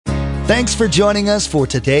Thanks for joining us for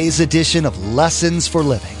today's edition of Lessons for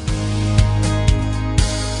Living.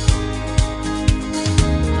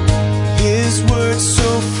 His word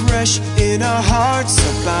so fresh in our hearts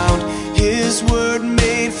abound. His word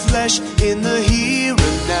made flesh in the here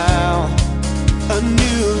and now. A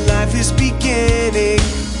new life is beginning.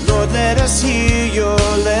 Lord, let us hear your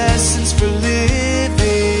lessons for living.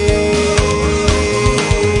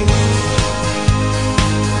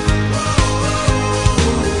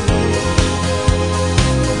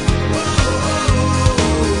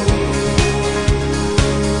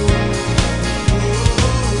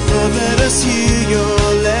 Lord, let us hear your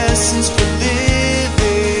lessons for living.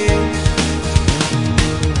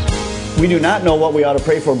 We do not know what we ought to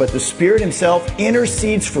pray for, but the Spirit Himself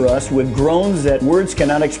intercedes for us with groans that words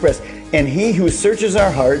cannot express. And He who searches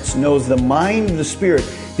our hearts knows the mind of the Spirit,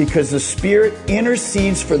 because the Spirit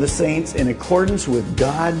intercedes for the saints in accordance with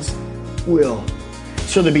God's will.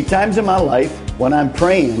 So there'll be times in my life when I'm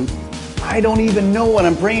praying, I don't even know what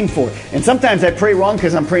I'm praying for. And sometimes I pray wrong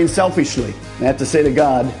because I'm praying selfishly. And I have to say to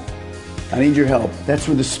God, I need your help. That's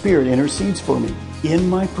where the Spirit intercedes for me in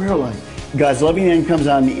my prayer life. God's loving hand comes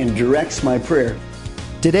on me and directs my prayer.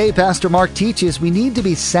 Today, Pastor Mark teaches we need to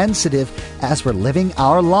be sensitive as we're living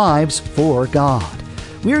our lives for God.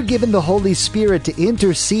 We're given the Holy Spirit to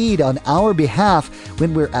intercede on our behalf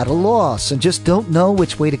when we're at a loss and just don't know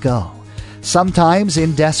which way to go. Sometimes,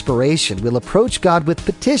 in desperation, we'll approach God with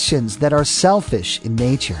petitions that are selfish in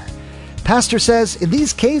nature. Pastor says, in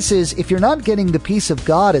these cases, if you're not getting the peace of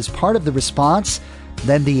God as part of the response,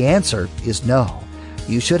 then the answer is no.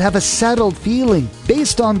 You should have a settled feeling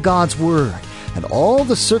based on God's Word and all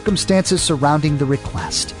the circumstances surrounding the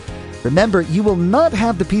request. Remember, you will not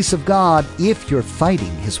have the peace of God if you're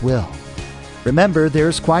fighting His will. Remember,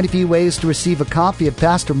 there's quite a few ways to receive a copy of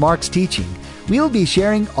Pastor Mark's teaching. We'll be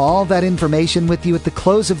sharing all that information with you at the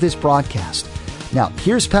close of this broadcast. Now,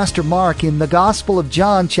 here's Pastor Mark in the Gospel of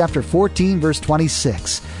John, chapter 14, verse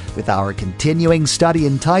 26, with our continuing study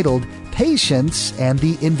entitled, Patience and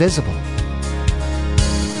the Invisible.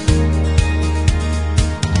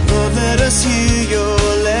 Lord, let us hear your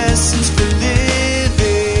lessons for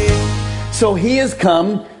living. So He has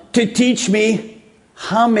come to teach me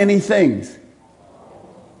how many things?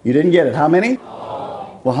 You didn't get it. How many?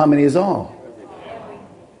 Well, how many is all?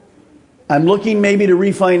 I'm looking maybe to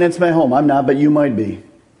refinance my home. I'm not, but you might be.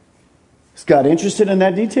 Is God interested in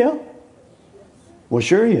that detail? Well,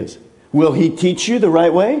 sure He is. Will He teach you the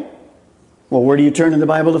right way? Well, where do you turn in the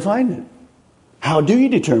Bible to find it? How do you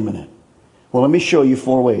determine it? Well, let me show you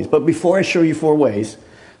 4 ways. But before I show you 4 ways,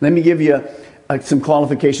 let me give you some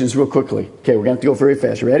qualifications real quickly. Okay, we're going to have to go very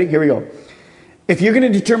fast. You ready? Here we go. If you're going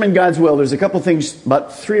to determine God's will, there's a couple things,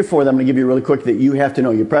 about 3 or 4 that I'm going to give you really quick that you have to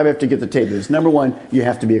know. You probably have to get the tape of this. Number 1, you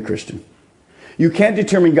have to be a Christian. You can't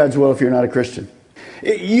determine God's will if you're not a Christian.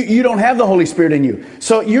 You don't have the Holy Spirit in you.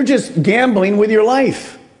 So you're just gambling with your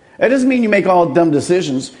life. That doesn't mean you make all dumb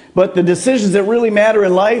decisions, but the decisions that really matter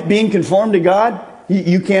in life, being conformed to God,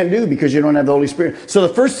 you can't do because you don't have the Holy Spirit. So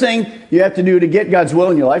the first thing you have to do to get God's will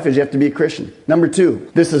in your life is you have to be a Christian. Number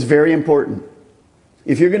 2, this is very important.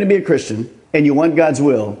 If you're going to be a Christian and you want God's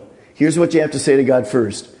will, here's what you have to say to God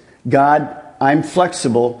first. God, I'm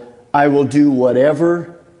flexible. I will do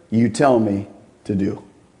whatever you tell me to do.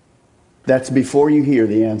 That's before you hear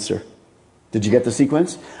the answer. Did you get the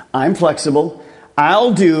sequence? I'm flexible.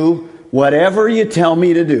 I'll do whatever you tell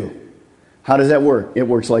me to do. How does that work? It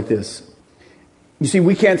works like this. You see,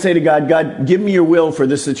 we can't say to God, God, give me your will for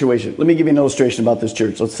this situation. Let me give you an illustration about this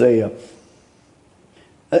church. Let's say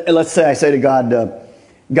I say to God,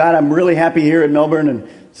 God, I'm really happy here in Melbourne, and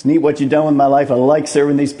it's neat what you've done with my life. I like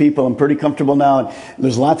serving these people. I'm pretty comfortable now. And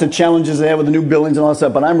there's lots of challenges they have with the new buildings and all that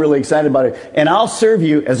stuff, but I'm really excited about it. And I'll serve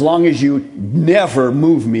you as long as you never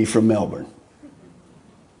move me from Melbourne.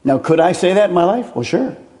 Now, could I say that in my life? Well,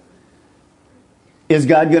 sure. Is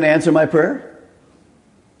God going to answer my prayer?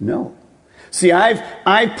 No. See,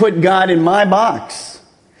 I put God in my box.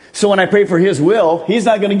 So when I pray for His will, He's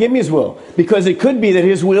not going to give me His will. Because it could be that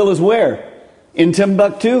His will is where? In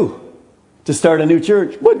Timbuktu. To start a new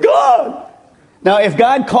church. But God! Now, if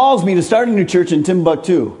God calls me to start a new church in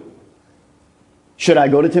Timbuktu, should I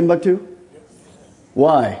go to Timbuktu?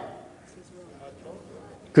 Why?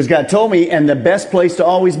 Because God told me, and the best place to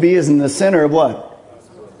always be is in the center of what?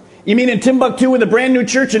 You mean in Timbuktu with a brand new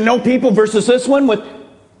church and no people versus this one with...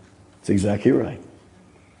 That's exactly right.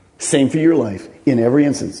 Same for your life in every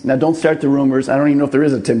instance. Now, don't start the rumors. I don't even know if there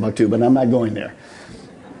is a Timbuktu, but I'm not going there.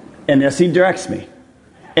 Unless He directs me.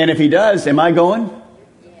 And if He does, am I going?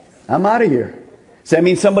 I'm out of here. Does that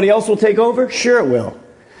mean somebody else will take over? Sure it will.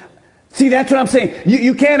 See, that's what I'm saying.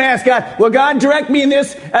 You can't ask God, well, God, direct me in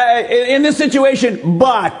this situation,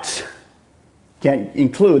 but. Can't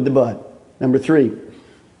include the but. Number 3,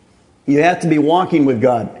 you have to be walking with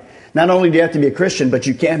God. Not only do you have to be a Christian, but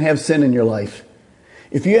you can't have sin in your life.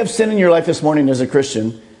 If you have sin in your life this morning as a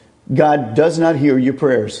Christian, God does not hear your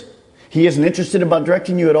prayers. He isn't interested about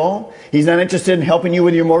directing you at all. He's not interested in helping you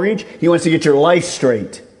with your mortgage. He wants to get your life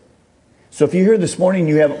straight. So if you're here this morning,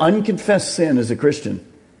 you have unconfessed sin as a Christian.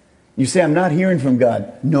 You say, I'm not hearing from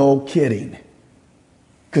God. No kidding.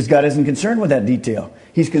 Because God isn't concerned with that detail.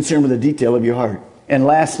 He's concerned with the detail of your heart. And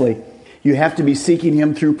lastly, you have to be seeking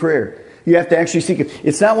Him through prayer. You have to actually seek Him.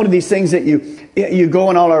 It's not one of these things that you go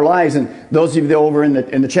in all our lives, and those of you that are over in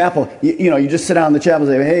the chapel, you just sit down in the chapel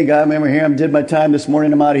and say, hey, God, remember here, I did my time this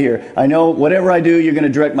morning, I'm out of here. I know whatever I do, you're going to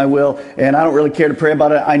direct my will, and I don't really care to pray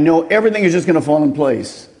about it. I know everything is just going to fall in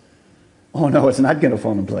place. Oh, no, it's not going to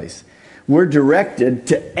fall in place. We're directed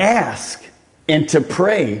to ask and to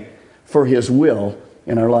pray for His will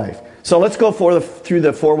in our life. So let's go through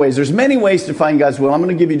the 4 ways. There's many ways to find God's will. I'm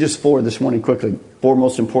going to give you just 4 this morning quickly. 4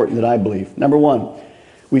 most important that I believe. Number 1,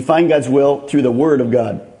 we find God's will through the Word of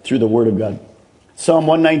God. Through the Word of God. Psalm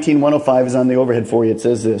 119, 105 is on the overhead for you. It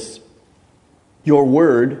says this: Your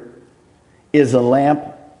Word is a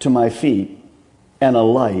lamp to my feet and a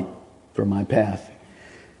light for my path.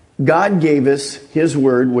 God gave us His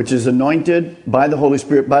Word, which is anointed by the Holy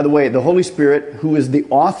Spirit. By the way, the Holy Spirit, who is the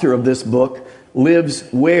author of this book, lives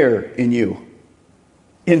where in you?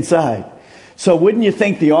 Inside. So wouldn't you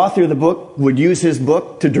think the author of the book would use his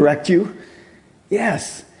book to direct you?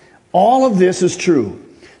 Yes. All of this is true.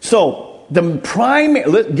 So,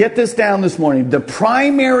 get this down this morning. The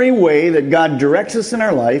primary way that God directs us in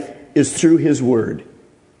our life is through His Word.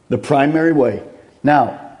 The primary way.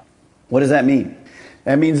 Now, what does that mean?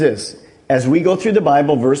 That means this. As we go through the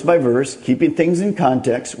Bible verse by verse, keeping things in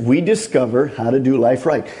context, we discover how to do life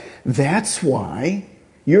right. That's why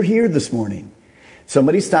you're here this morning.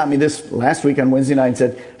 Somebody stopped me this last week on Wednesday night and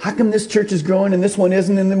said, how come this church is growing and this one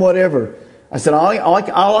isn't, and then whatever? I said, all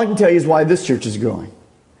I can tell you is why this church is growing.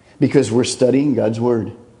 Because we're studying God's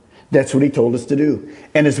Word. That's what He told us to do.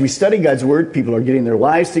 And as we study God's Word, people are getting their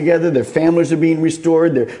lives together, their families are being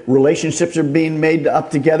restored, their relationships are being made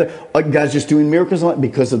up together. God's just doing miracles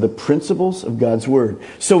because of the principles of God's Word.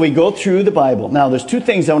 So we go through the Bible. Now, there's 2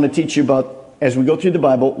 things I want to teach you about as we go through the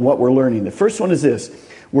Bible, what we're learning. The first one is this.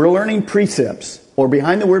 We're learning precepts, or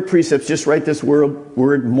behind the word precepts, just write this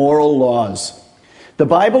word moral laws. The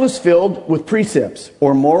Bible is filled with precepts,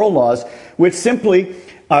 or moral laws, which simply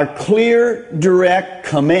are clear, direct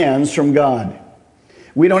commands from God.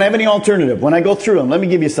 We don't have any alternative. When I go through them, let me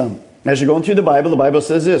give you some. As you're going through the Bible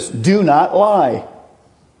says this: do not lie.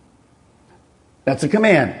 That's a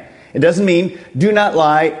command. It doesn't mean do not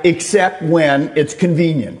lie except when it's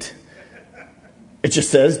convenient. It just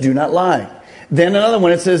says do not lie. Then another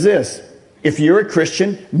one, it says this: if you're a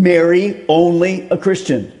Christian, marry only a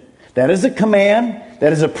Christian. That is a command.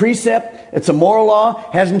 That is a precept. It's a moral law.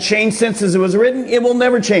 Hasn't changed since it was written. It will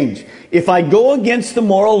never change. If I go against the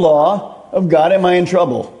moral law of God, am I in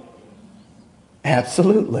trouble?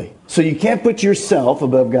 Absolutely. So you can't put yourself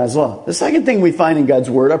above God's law. The second thing we find in God's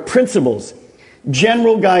Word are principles,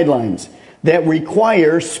 general guidelines that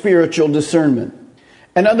require spiritual discernment.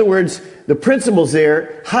 In other words, the principles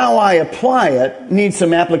there, how I apply it, needs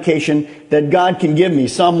some application that God can give me.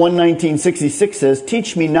 Psalm 119:66 says,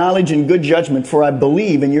 teach me knowledge and good judgment, for I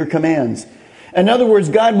believe in your commands. In other words,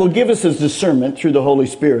 God will give us His discernment through the Holy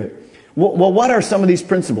Spirit. Well, what are some of these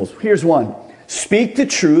principles? Here's one. Speak the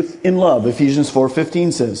truth in love. Ephesians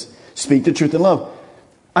 4:15 says, speak the truth in love.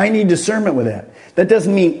 I need discernment with that. That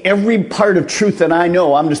doesn't mean every part of truth that I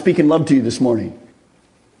know, I'm just speaking love to you this morning.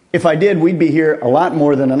 If I did, we'd be here a lot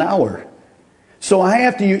more than an hour. So I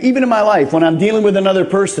have to, even in my life, when I'm dealing with another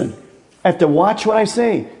person, I have to watch what I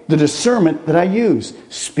say, the discernment that I use.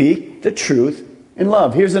 Speak the truth in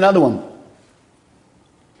love. Here's another one.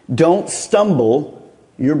 Don't stumble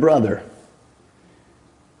your brother.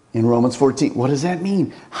 In Romans 14, what does that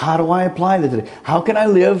mean? How do I apply that today? How can I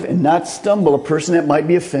live and not stumble a person that might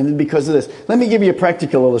be offended because of this? Let me give you a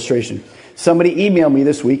practical illustration. Somebody emailed me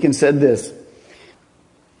this week and said this: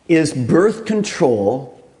 is birth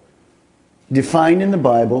control defined in the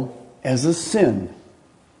Bible as a sin?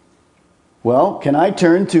 Well, can I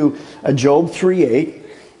turn to Job 3:8,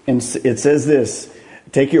 and it says this: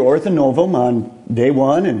 take your orthonovum on day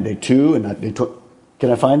 1 and day 2 and not day 2.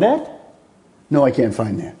 Can I find that? No, I can't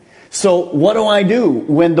find that. So what do I do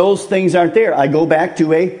when those things aren't there? I go back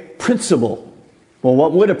to a principle. Well,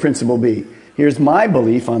 what would a principle be? Here's my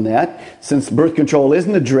belief on that. Since birth control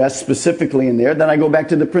isn't addressed specifically in there, then I go back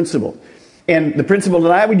to the principle. And the principle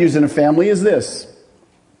that I would use in a family is this.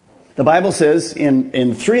 The Bible says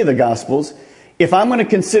in 3 of the Gospels, if I'm going to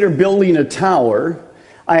consider building a tower,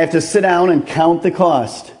 I have to sit down and count the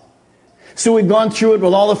cost. So we've gone through it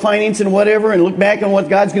with all the finance and whatever and look back on what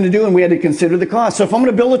God's going to do, and we had to consider the cost. So if I'm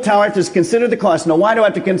going to build a tower, I have to consider the cost. Now, why do I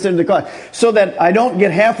have to consider the cost? So that I don't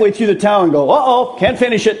get halfway through the tower and go, uh-oh, can't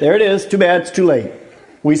finish it. There it is. Too bad. It's too late.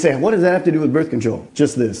 We say, what does that have to do with birth control?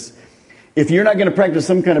 Just this. If you're not going to practice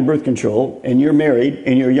some kind of birth control, and you're married,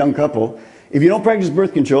 and you're a young couple, if you don't practice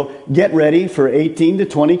birth control, get ready for 18 to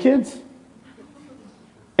 20 kids.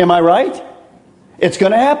 Am I right? It's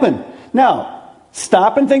going to happen. Now,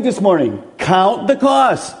 stop and think this morning. Count the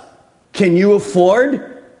cost. Can you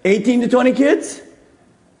afford 18 to 20 kids?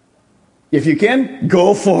 If you can,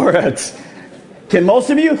 go for it. Can most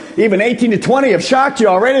of you? Even 18 to 20 have shocked you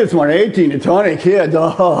already this morning. 18 to 20 kids.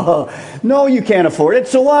 Oh. No, you can't afford it.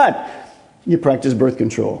 So what? You practice birth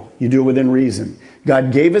control. You do it within reason.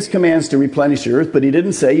 God gave us commands to replenish the earth, but He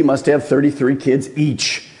didn't say you must have 33 kids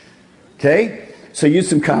each. Okay? So use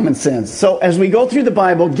some common sense. So as we go through the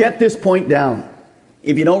Bible, get this point down.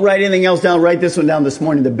 If you don't write anything else down, write this one down this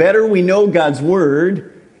morning. The better we know God's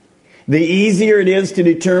Word, the easier it is to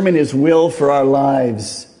determine His will for our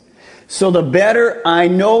lives. So the better I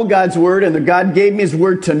know God's Word, and God gave me His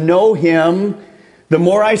Word to know Him, the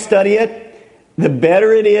more I study it, the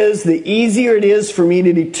better it is, the easier it is for me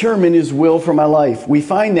to determine His will for my life. We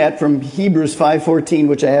find that from Hebrews 5:14,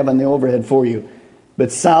 which I have on the overhead for you.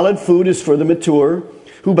 But solid food is for the mature,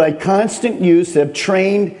 who by constant use have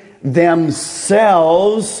trained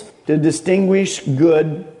themselves to distinguish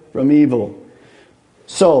good from evil.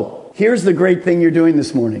 So, here's the great thing you're doing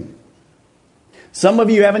this morning. Some of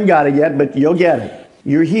you haven't got it yet, but you'll get it.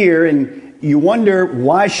 You're here and you wonder,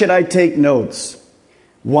 why should I take notes?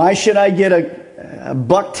 Why should I get a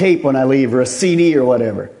buck tape when I leave, or a CD or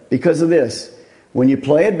whatever? Because of this. When you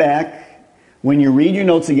play it back, when you read your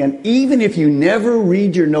notes again, even if you never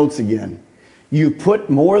read your notes again, you put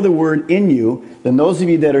more of the Word in you than those of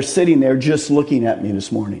you that are sitting there just looking at me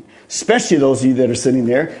this morning. Especially those of you that are sitting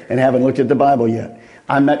there and haven't looked at the Bible yet.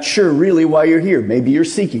 I'm not sure really why you're here. Maybe you're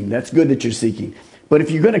seeking. That's good that you're seeking. But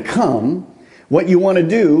if you're going to come, what you want to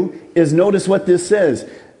do is notice what this says.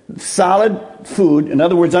 Solid food, in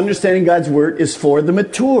other words, understanding God's Word, is for the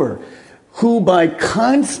mature, who by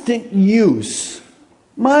constant use,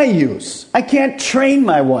 my use, I can't train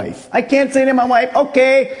my wife. I can't say to my wife,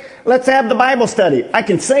 okay, let's have the Bible study. I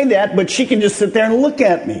can say that, but she can just sit there and look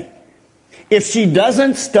at me. If she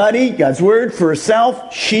doesn't study God's Word for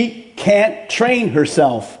herself, she can't train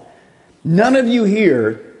herself. None of you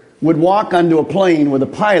here would walk onto a plane with a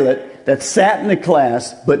pilot that sat in a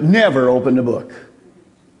class but never opened a book.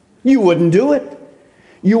 You wouldn't do it.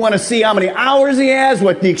 You want to see how many hours he has,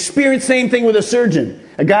 what the experience, same thing with a surgeon.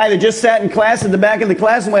 A guy that just sat in class at the back of the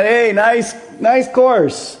class and went, hey, nice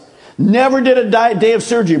course. Never did a day of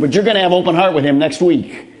surgery, but you're going to have open heart with him next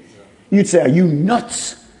week. You'd say, are you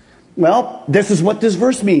nuts? Well, this is what this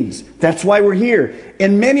verse means. That's why we're here.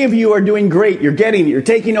 And many of you are doing great. You're getting it. You're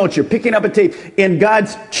taking notes. You're picking up a tape. And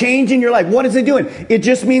God's changing your life. What is it doing? It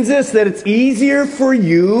just means this, that it's easier for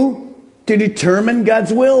you to determine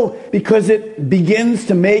God's will because it begins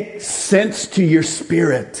to make sense to your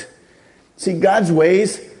spirit. See, God's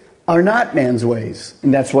ways are not man's ways.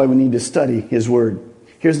 And that's why we need to study His Word.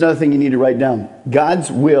 Here's another thing you need to write down.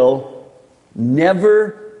 God's will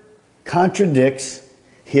never contradicts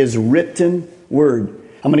His written Word.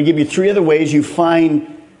 I'm going to give you 3 other ways you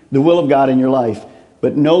find the will of God in your life.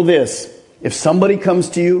 But know this. If somebody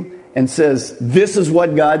comes to you and says, this is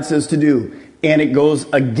what God says to do, and it goes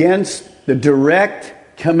against the direct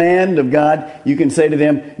command of God, you can say to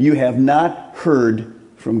them, you have not heard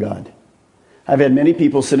from God. I've had many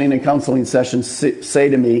people sitting in counseling sessions say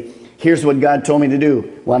to me, here's what God told me to do.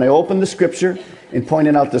 When I open the Scripture and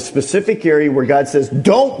pointed out the specific area where God says,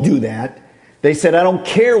 don't do that, they said, I don't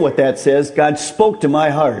care what that says. God spoke to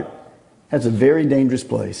my heart. That's a very dangerous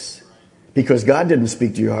place. Because God didn't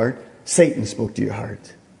speak to your heart. Satan spoke to your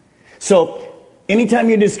heart. So, anytime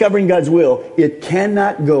you're discovering God's will, it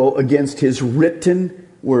cannot go against His written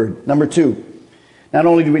Word. Number 2, not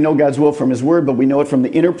only do we know God's will from His Word, but we know it from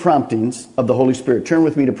the inner promptings of the Holy Spirit. Turn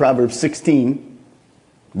with me to Proverbs 16,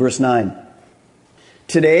 verse 9.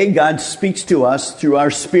 Today, God speaks to us through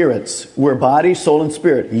our spirits. We're body, soul, and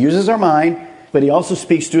spirit. He uses our mind, but He also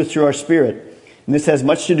speaks to us through our spirit. And this has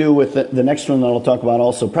much to do with the next one that I'll talk about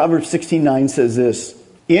also. Proverbs 16:9 says this,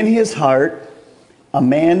 in his heart, a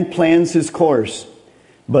man plans his course,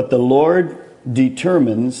 but the Lord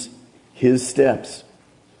determines his steps.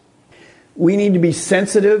 We need to be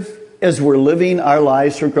sensitive as we're living our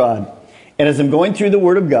lives for God. And as I'm going through the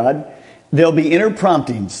Word of God, there'll be inner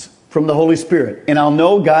promptings from the Holy Spirit. And I'll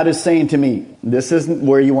know God is saying to me, this isn't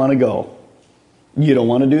where you want to go. You don't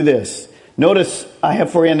want to do this. Notice, I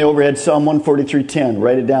have for you on the overhead Psalm 143:10.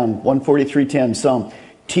 Write it down. 143:10 Psalm.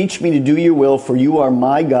 Teach me to do your will, for you are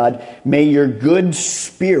my God. May your good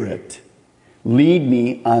spirit lead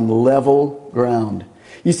me on level ground.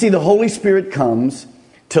 You see, the Holy Spirit comes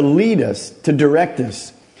to lead us, to direct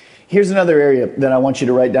us. Here's another area that I want you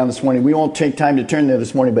to write down this morning. We won't take time to turn there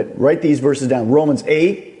this morning, but write these verses down. Romans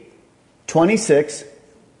 8:26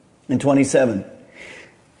 and 27.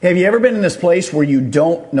 Have you ever been in this place where you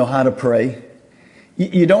don't know how to pray?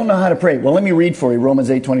 You don't know how to pray. Well, let me read for you Romans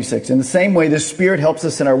 8:26. In the same way, the Spirit helps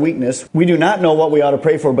us in our weakness. We do not know what we ought to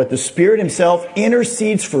pray for, but the Spirit Himself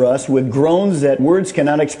intercedes for us with groans that words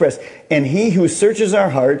cannot express. And He who searches our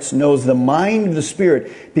hearts knows the mind of the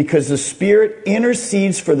Spirit, because the Spirit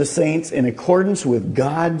intercedes for the saints in accordance with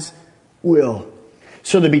God's will.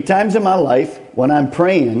 So there'll be times in my life when I'm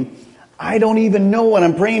praying, I don't even know what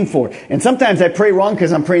I'm praying for. And sometimes I pray wrong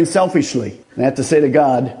because I'm praying selfishly. And I have to say to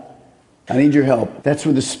God, I need your help. That's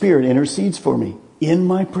where the Spirit intercedes for me in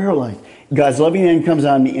my prayer life. God's loving hand comes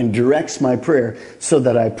on me and directs my prayer so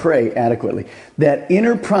that I pray adequately. That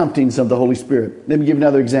inner promptings of the Holy Spirit. Let me give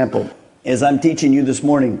another example. As I'm teaching you this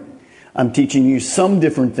morning, I'm teaching you some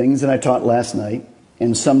different things than I taught last night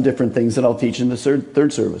and some different things that I'll teach in the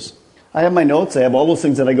third service. I have my notes. I have all those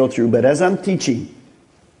things that I go through. But as I'm teaching,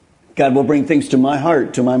 God will bring things to my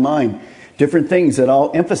heart, to my mind, different things that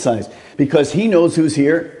I'll emphasize. Because He knows who's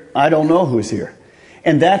here. I don't know who's here.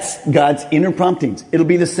 And that's God's inner promptings. It'll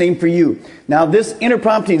be the same for you. Now, this inner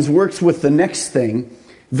promptings works with the next thing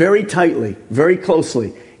very tightly, very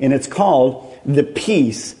closely. And it's called the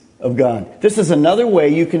peace of God. This is another way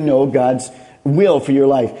you can know God's will for your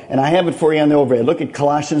life. And I have it for you on the overhead. Look at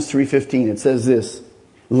Colossians 3:15. It says this: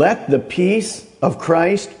 let the peace of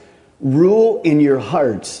Christ rule in your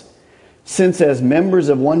hearts, since as members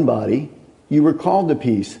of one body, you were called to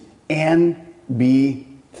peace, and be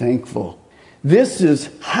thankful. This is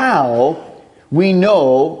how we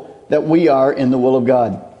know that we are in the will of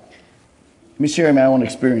God. Let me share my own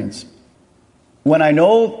experience. When I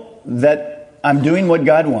know that I'm doing what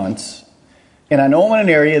God wants, and I know I'm in an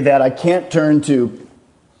area that I can't turn to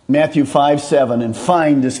Matthew 5:7 and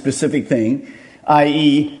find a specific thing,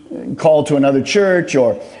 i.e. call to another church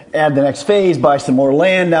or add the next phase, buy some more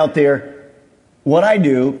land out there, what I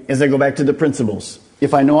do is I go back to the principles.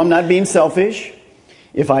 If I know I'm not being selfish,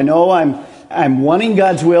 if I know I'm wanting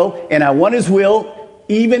God's will, and I want His will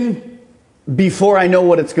even before I know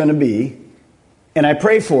what it's going to be, and I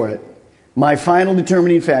pray for it, my final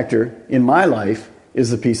determining factor in my life is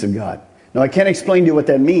the peace of God. Now, I can't explain to you what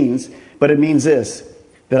that means, but it means this,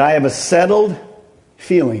 that I have a settled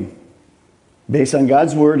feeling based on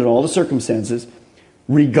God's Word and all the circumstances,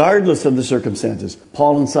 regardless of the circumstances.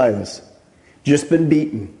 Paul and Silas, just been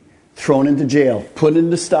beaten, thrown into jail, put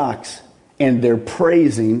into stocks, and they're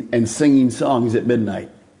praising and singing songs at midnight.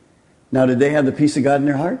 Now, did they have the peace of God in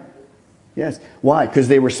their heart? Yes. Why? Because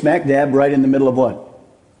they were smack dab right in the middle of what?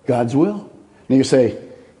 God's will. And you say,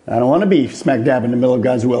 I don't want to be smack dab in the middle of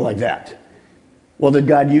God's will like that. Well, did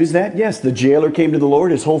God use that? Yes. The jailer came to the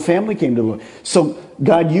Lord. His whole family came to the Lord. So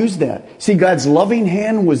God used that. See, God's loving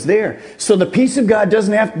hand was there. So the peace of God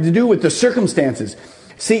doesn't have to do with the circumstances.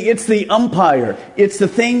 See, it's the umpire. It's the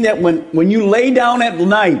thing that when you lay down at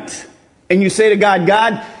night and you say to God,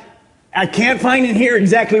 God, I can't find in here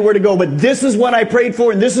exactly where to go, but this is what I prayed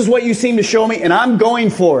for, and this is what you seem to show me, and I'm going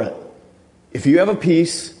for it. If you have a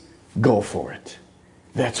peace, go for it.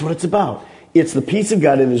 That's what it's about. It's the peace of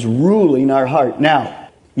God that is ruling our heart. Now,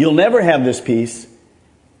 you'll never have this peace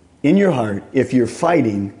in your heart if you're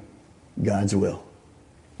fighting God's will.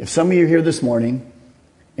 If some of you are here this morning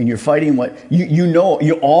and you're fighting what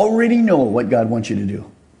you already know what God wants you to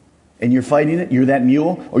do, and you're fighting it, you're that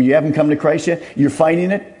mule, or you haven't come to Christ yet, you're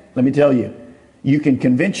fighting it, let me tell you, you can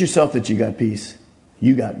convince yourself that you got peace.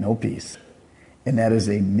 You got no peace. And that is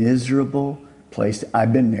a miserable place.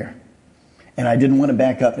 I've been there. And I didn't want to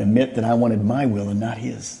back up and admit that I wanted my will and not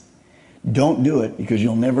His. Don't do it, because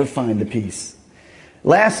you'll never find the peace.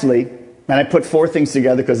 Lastly, and I put 4 things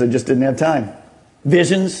together because I just didn't have time.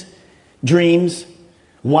 Visions, dreams,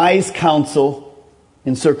 wise counsel,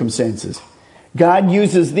 and circumstances. God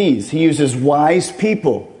uses these. He uses wise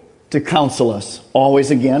people to counsel us. Always,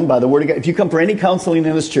 again, by the Word of God. If you come for any counseling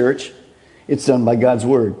in this church, it's done by God's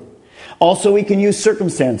Word. Also, we can use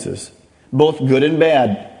circumstances, both good and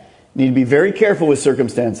bad. You need to be very careful with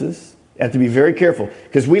circumstances. You have to be very careful,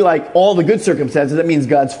 because we like all the good circumstances. That means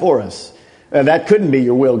God's for us. That couldn't be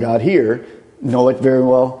your will, God, here. No, it very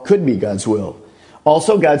well could be God's will.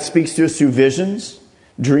 Also, God speaks to us through visions,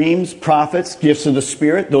 dreams, prophets, gifts of the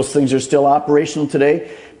Spirit. Those things are still operational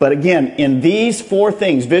today. But again, in these 4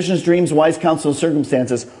 things, visions, dreams, wise counsel, and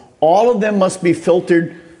circumstances, all of them must be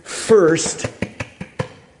filtered first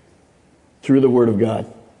through the Word of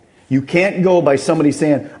God. You can't go by somebody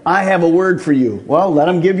saying, I have a word for you. Well, let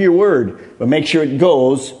them give you your word, but make sure it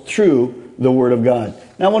goes through the Word of God.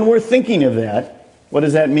 Now, when we're thinking of that, what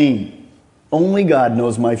does that mean? Only God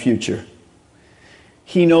knows my future.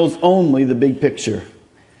 He knows only the big picture.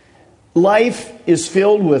 Life is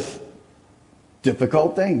filled with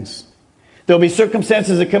difficult things. There'll be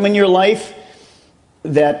circumstances that come in your life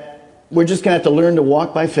that we're just going to have to learn to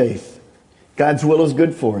walk by faith. God's will is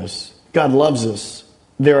good for us. God loves us.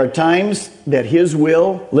 There are times that His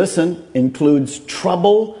will, listen, includes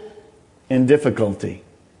trouble and difficulty.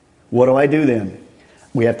 What do I do then?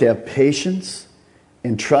 We have to have patience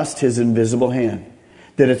and trust His invisible hand,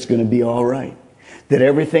 that it's going to be all right, that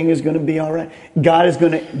everything is going to be all right. God is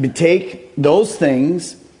going to take those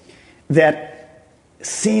things that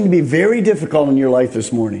seem to be very difficult in your life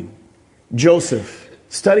this morning. Joseph.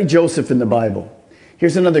 Study Joseph in the Bible.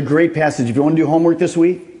 Here's another great passage. If you want to do homework this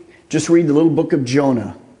week, just read the little book of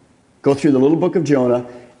Jonah. Go through the little book of Jonah,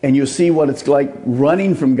 and you'll see what it's like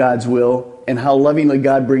running from God's will and how lovingly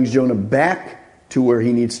God brings Jonah back to where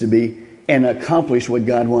he needs to be and accomplish what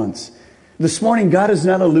God wants. This morning, God is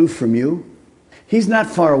not aloof from you. He's not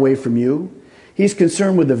far away from you. He's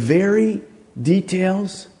concerned with the very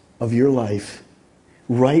details of your life,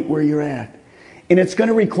 right where you're at. And it's going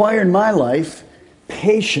to require in my life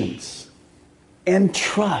patience and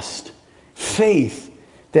trust, faith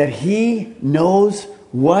that He knows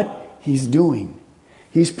what He's doing.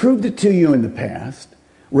 He's proved it to you in the past.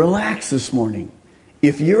 Relax this morning.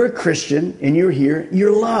 If you're a Christian and you're here,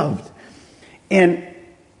 you're loved. And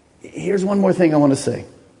here's one more thing I want to say.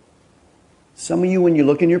 Some of you, when you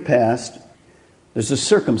look in your past, there's a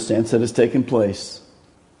circumstance that has taken place,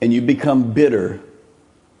 and you become bitter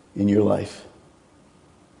in your life.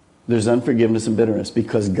 There's unforgiveness and bitterness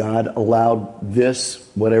because God allowed this,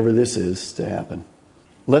 whatever this is, to happen.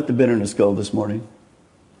 Let the bitterness go this morning,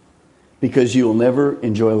 because you will never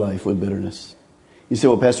enjoy life with bitterness. You say,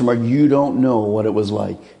 well, Pastor Mark, you don't know what it was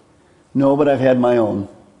like. No, but I've had my own.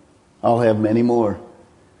 I'll have many more.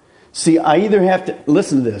 See, I either have to,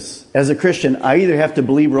 listen to this, as a Christian, I either have to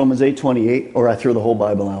believe Romans 8:28 or I throw the whole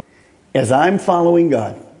Bible out. As I'm following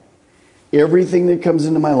God, everything that comes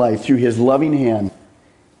into my life through His loving hand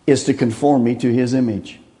is to conform me to His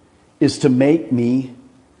image, is to make me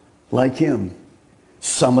like Him.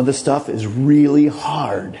 Some of the stuff is really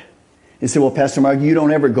hard. You say, well, Pastor Mark, you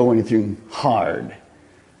don't ever go anything hard.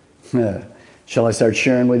 Shall I start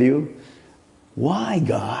sharing with you? Why,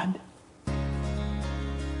 God?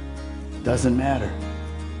 Doesn't matter.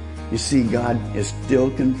 You see, God is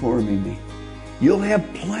still conforming me. You'll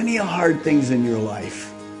have plenty of hard things in your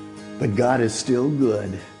life, but God is still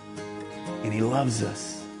good, and He loves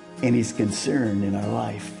us, and He's concerned in our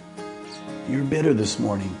life. You're bitter this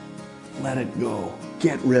morning. Let it go.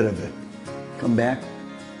 Get rid of it. Come back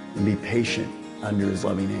and be patient under His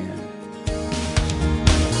loving hand.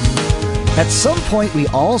 At some point, we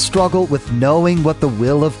all struggle with knowing what the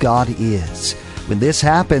will of God is. When this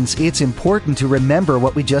happens, it's important to remember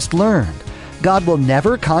what we just learned. God will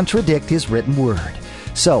never contradict His written word.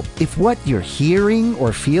 So, if what you're hearing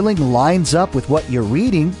or feeling lines up with what you're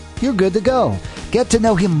reading, you're good to go. Get to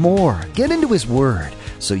know Him more. Get into His word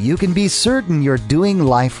so you can be certain you're doing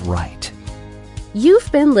life right.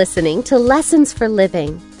 You've been listening to Lessons for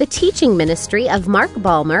Living, the teaching ministry of Mark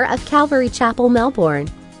Balmer of Calvary Chapel, Melbourne.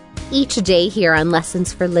 Each day here on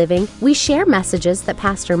Lessons for Living, we share messages that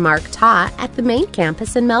Pastor Mark taught at the main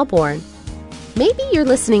campus in Melbourne. Maybe you're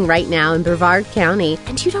listening right now in Brevard County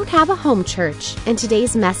and you don't have a home church, and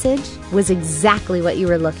today's message was exactly what you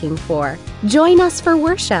were looking for. Join us for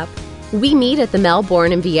worship. We meet at the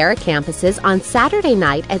Melbourne and Viera campuses on Saturday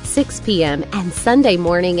night at 6 p.m. and Sunday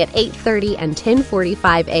morning at 8:30 and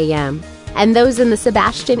 10:45 a.m. And those in the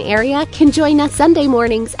Sebastian area can join us Sunday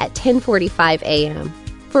mornings at 10:45 a.m.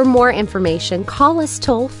 For more information, call us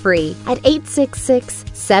toll-free at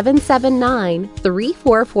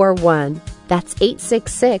 866-779-3441. That's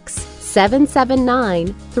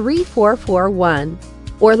 866-779-3441.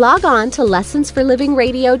 Or log on to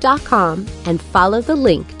lessonsforlivingradio.com and follow the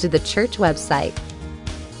link to the church website.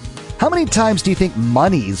 How many times do you think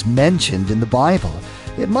money's mentioned in the Bible?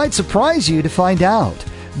 It might surprise you to find out.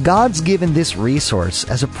 God's given this resource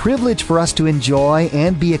as a privilege for us to enjoy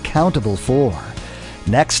and be accountable for.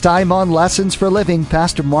 Next time on Lessons for Living,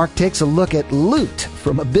 Pastor Mark takes a look at loot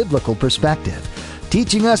from a biblical perspective.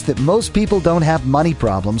 teaching us that most people don't have money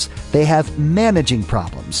problems, they have managing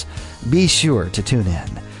problems. Be sure to tune in.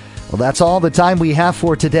 Well, that's all the time we have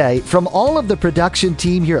for today. From all of the production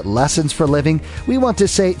team here at Lessons for Living, we want to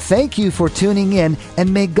say thank you for tuning in,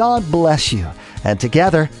 and may God bless you. And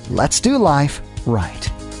together, let's do life right.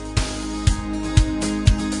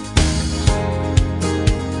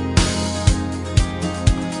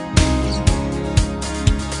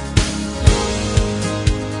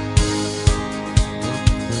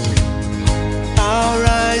 Our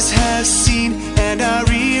eyes have seen and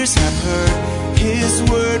our ears have heard His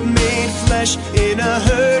word made flesh in a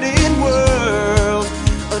hurting world.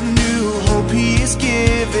 A new hope He is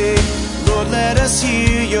giving. Lord, let us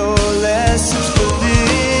hear your lesson.